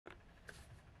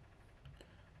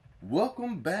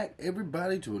Welcome back,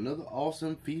 everybody, to another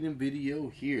awesome feeding video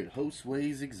here at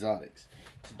Hostways Exotics.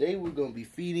 Today we're going to be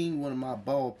feeding one of my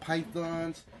ball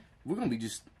pythons. We're going to be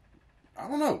I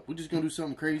don't know, we're just going to do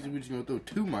something crazy. We're just going to throw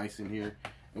two mice in here,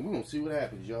 and we're going to see what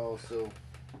happens, y'all. So,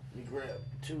 let me grab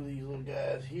two of these little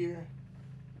guys here.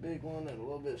 Big one and a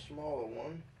little bit smaller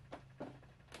one.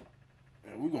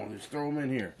 And we're going to just throw them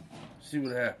in here. See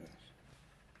what happens.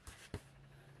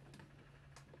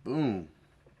 Boom.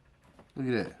 Look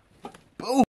at that.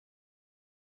 Boom.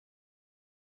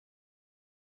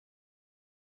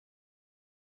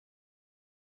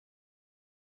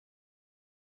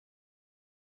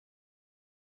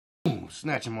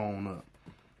 Snatch him on up.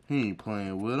 He ain't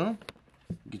playing with him.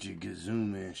 Get you a good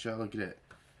zoom in shot. Look at that.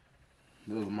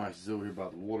 The little mice is over here by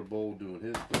the water bowl doing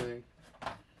his thing.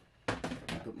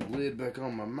 Put my lid back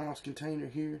on my mouse container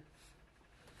here.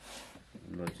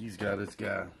 Look, he's got this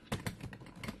guy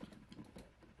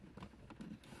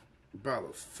by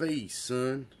the face,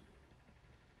 son.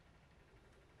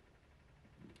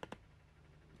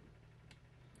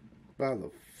 By the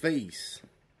face.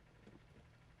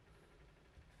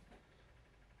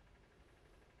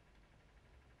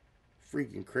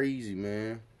 Freaking crazy,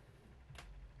 man.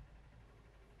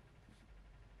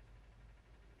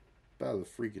 By the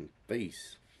freaking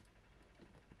face.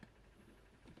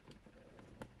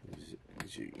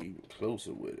 Get you even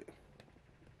closer with it.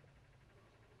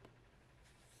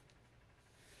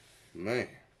 Man.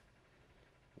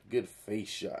 A good face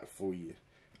shot for you.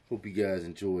 Hope you guys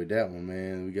enjoyed that one,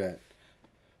 man. We got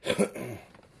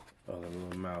other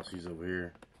little mouse. He's over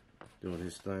here doing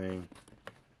his thing.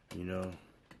 You know.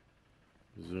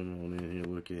 Zoom on in here,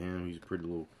 look at him. He's a pretty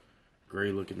little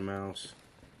gray looking mouse.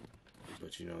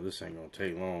 But you know, this ain't gonna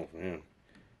take long for him.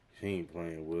 He ain't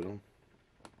playing with him.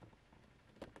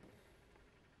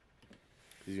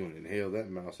 He's gonna inhale that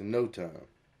mouse in no time.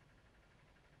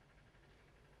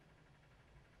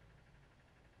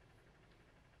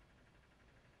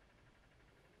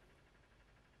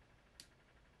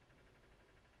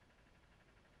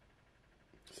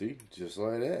 See, just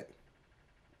like that.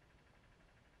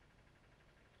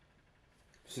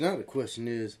 So now the question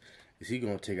is he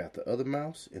going to take out the other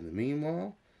mouse in the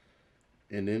meanwhile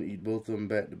and then eat both of them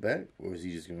back to back? Or is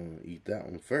he just going to eat that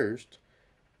one first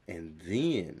and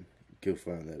then go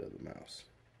find that other mouse?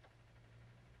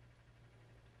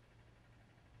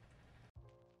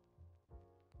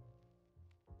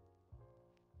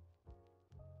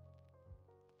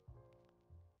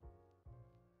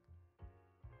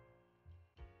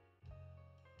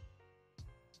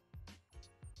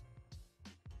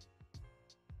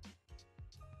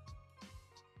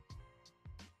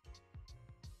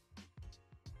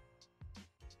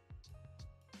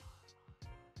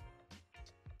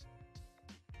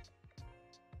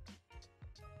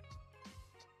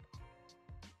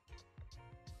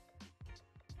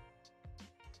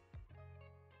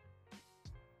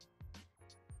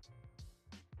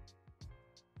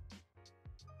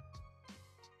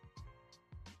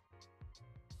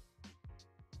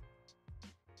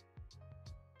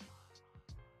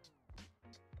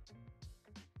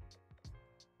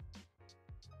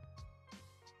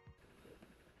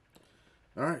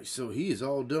 Alright, so he is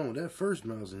all done with that first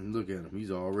mouse, and look at him. He's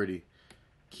already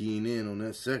keying in on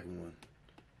that second one.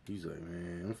 He's like,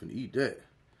 man, I'm finna eat that.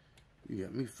 You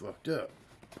got me fucked up.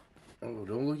 Oh,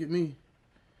 don't look at me.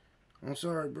 I'm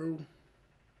sorry, bro.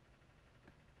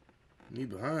 Me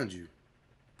behind you.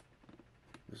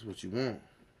 That's what you want.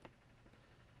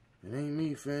 It ain't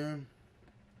me, fam.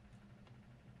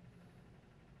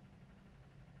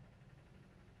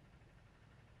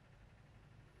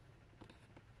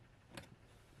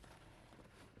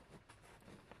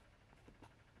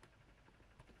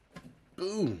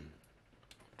 Boom.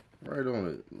 Right on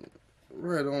it.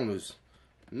 Right on his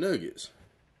nuggets.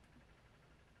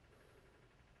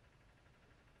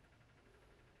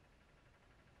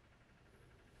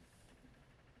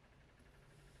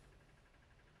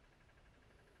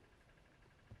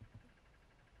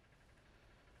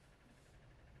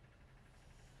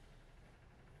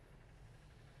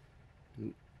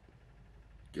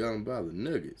 Got him by the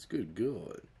nuggets. Good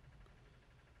God.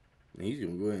 And he's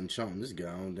going to go ahead and chomp this guy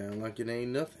on down like it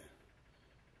ain't nothing.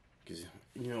 Because,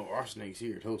 you know, our snakes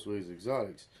here at Hostways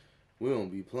Exotics, we don't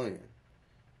be playing.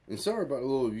 And sorry about the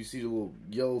little, if you see the little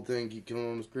yellow thing keep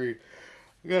coming on the screen.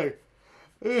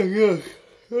 Excuse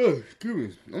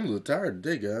me. I'm a little tired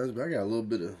today, guys, but I got a little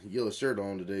bit of yellow shirt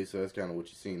on today, so that's kind of what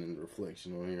you're seeing in the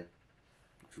reflection on here.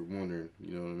 If you're wondering,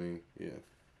 you know what I mean? Yeah.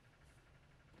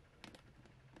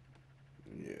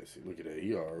 Yeah, see, look at that.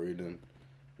 He already done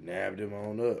nabbed him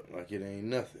on up like it ain't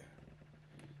nothing.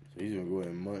 So he's going to go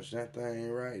ahead and munch that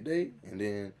thing right there. And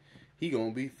then he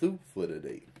gonna be through for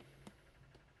today.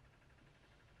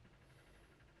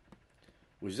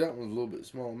 Which that one's a little bit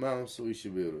small amount, so we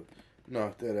should be able to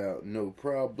knock that out no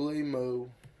problemo.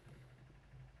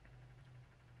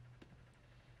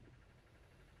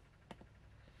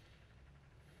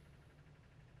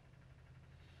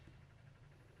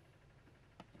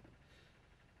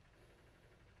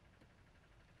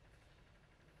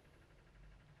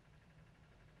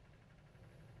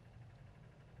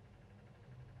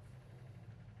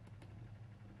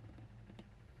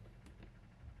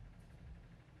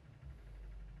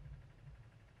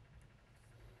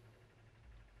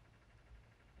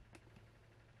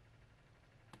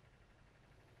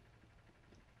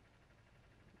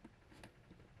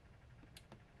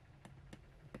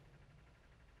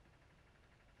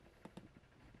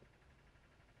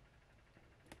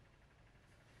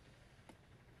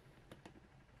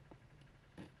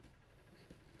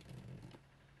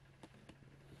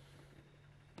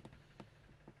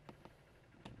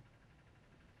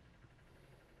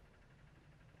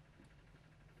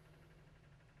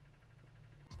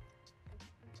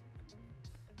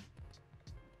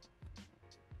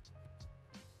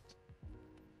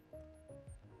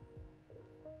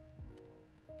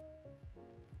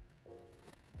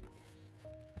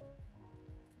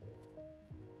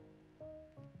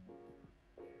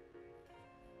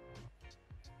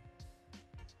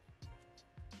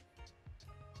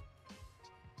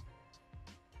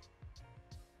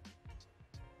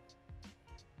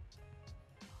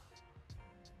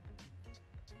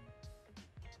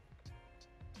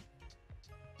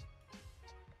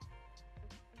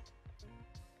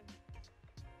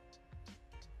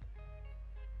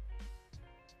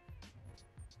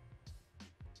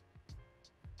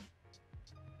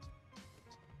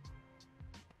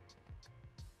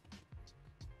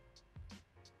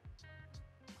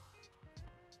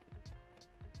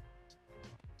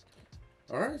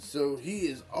 Alright, so he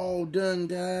is all done,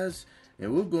 guys.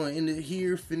 And we're going to end it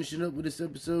here, finishing up with this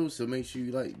episode. So make sure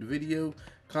you like the video,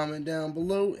 comment down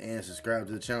below, and subscribe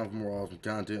to the channel for more awesome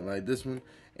content like this one.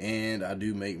 And I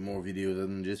do make more videos other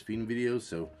than just feeding videos,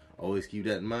 so always keep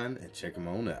that in mind and check them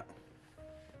on out.